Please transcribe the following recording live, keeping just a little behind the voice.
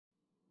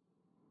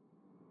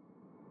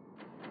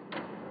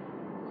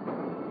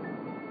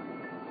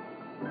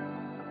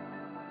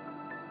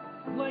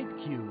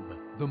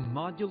LIGHTcube, the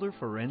modular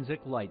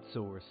forensic light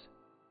source.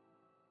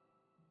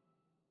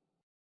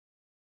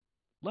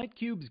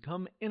 LIGHTcubes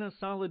come in a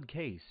solid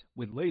case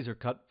with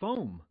laser-cut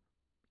foam.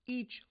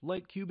 Each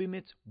LIGHTcube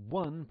emits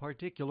one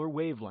particular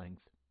wavelength.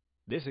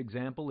 This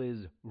example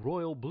is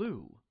royal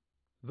blue.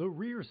 The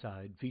rear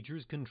side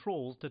features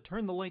controls to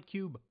turn the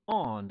LIGHTcube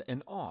on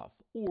and off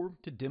or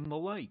to dim the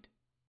light.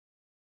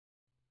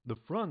 The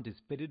front is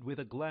fitted with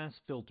a glass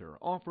filter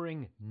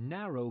offering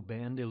narrow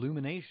band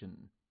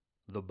illumination.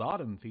 The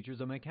bottom features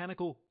a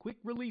mechanical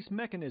quick-release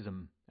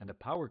mechanism and a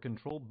power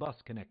control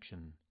bus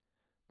connection.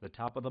 The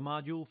top of the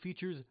module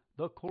features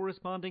the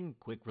corresponding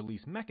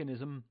quick-release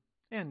mechanism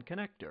and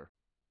connector.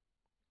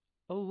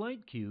 A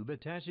LIGHTcube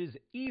attaches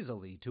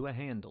easily to a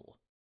handle.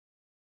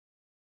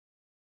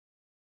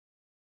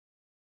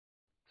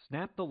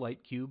 Snap the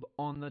LIGHTcube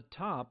on the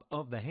top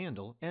of the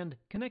handle and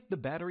connect the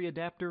battery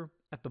adapter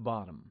at the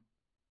bottom.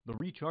 The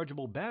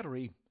rechargeable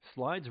battery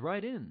slides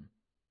right in.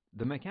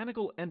 The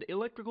mechanical and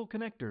electrical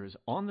connectors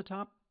on the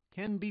top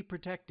can be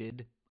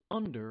protected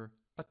under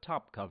a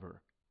top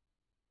cover.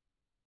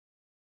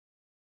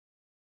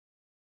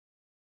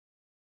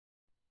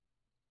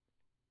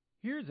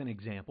 Here's an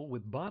example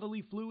with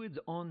bodily fluids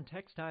on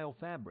textile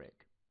fabric.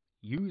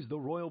 Use the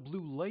royal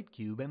blue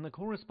LIGHTcube and the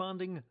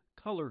corresponding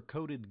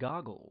color-coded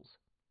goggles.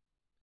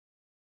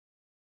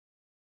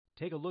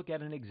 Take a look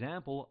at an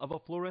example of a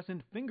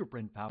fluorescent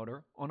fingerprint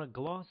powder on a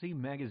glossy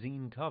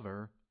magazine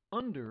cover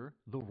under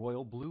the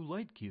royal blue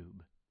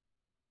LIGHTcube.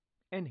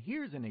 And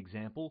here's an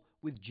example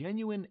with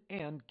genuine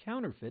and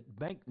counterfeit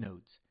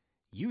banknotes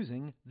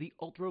using the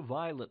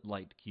ultraviolet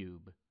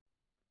LIGHTcube.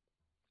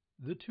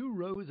 The two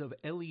rows of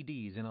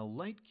LEDs in a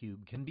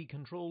LIGHTcube can be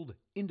controlled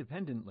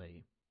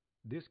independently.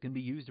 This can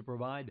be used to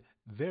provide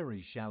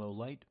very shallow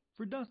light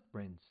for dust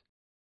prints.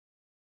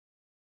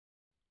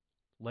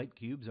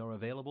 LIGHTcubes are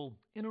available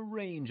in a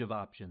range of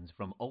options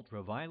from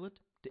ultraviolet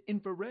to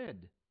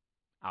infrared.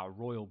 Our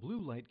royal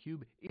blue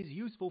LIGHTcube is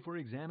useful for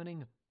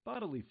examining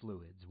bodily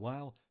fluids,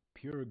 while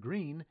pure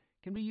green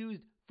can be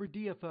used for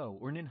DFO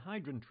or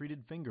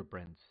anhydride-treated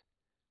fingerprints.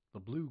 The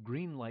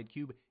blue-green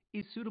LIGHTcube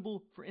is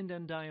suitable for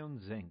indendione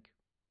zinc.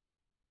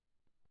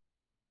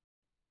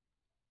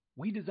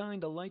 We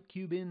designed a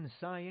LIGHTcube in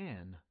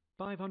cyan,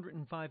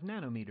 505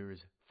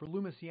 nanometers, for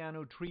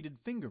Lumisciano-treated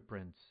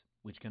fingerprints,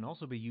 which can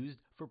also be used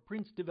for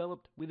prints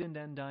developed with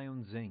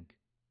indendione zinc.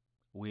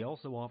 We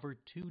also offer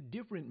two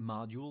different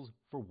modules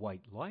for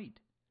white light.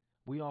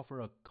 We offer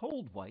a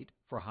cold white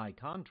for high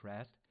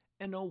contrast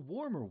and a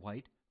warmer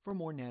white for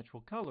more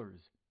natural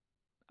colors.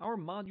 Our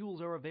modules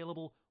are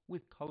available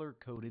with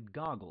color-coded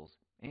goggles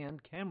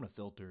and camera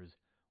filters,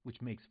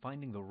 which makes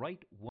finding the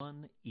right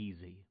one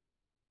easy.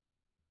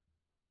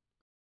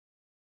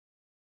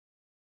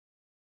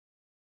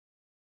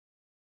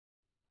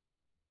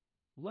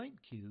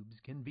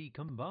 LIGHTcubes can be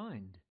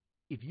combined.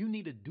 If you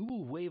need a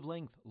dual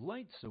wavelength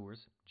light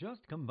source,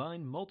 just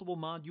combine multiple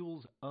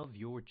modules of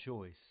your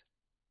choice.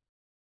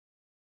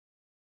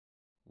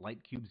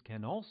 LIGHTcubes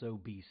can also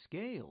be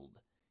scaled.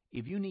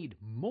 If you need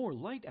more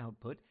light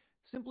output,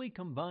 simply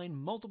combine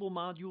multiple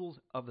modules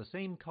of the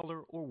same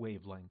color or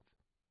wavelength.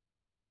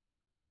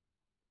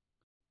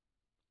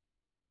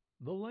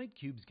 The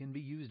LIGHTcubes can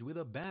be used with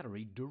a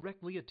battery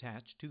directly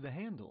attached to the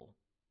handle.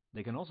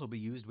 They can also be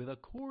used with a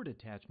cord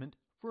attachment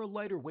for a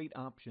lighter weight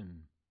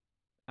option.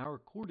 Our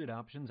corded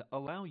options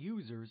allow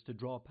users to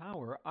draw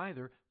power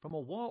either from a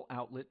wall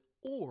outlet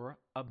or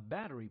a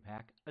battery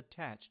pack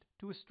attached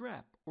to a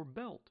strap or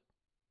belt.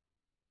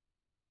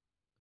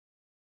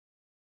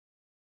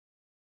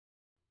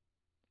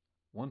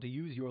 Want to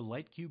use your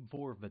LIGHTcube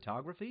for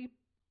photography?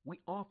 We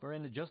offer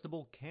an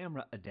adjustable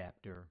camera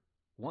adapter.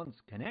 Once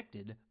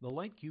connected, the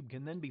LIGHTcube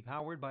can then be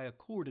powered by a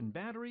cord and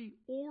battery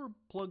or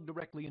plugged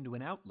directly into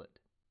an outlet.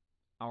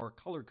 Our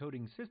color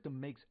coding system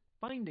makes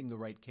finding the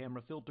right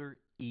camera filter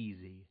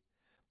easy.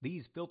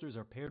 These filters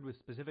are paired with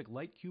specific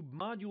LIGHTcube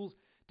modules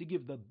to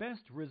give the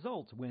best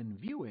results when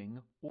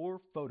viewing or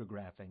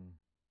photographing.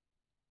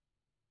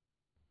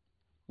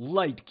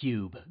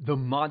 LIGHTcube, the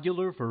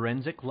modular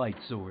forensic light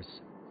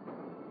source.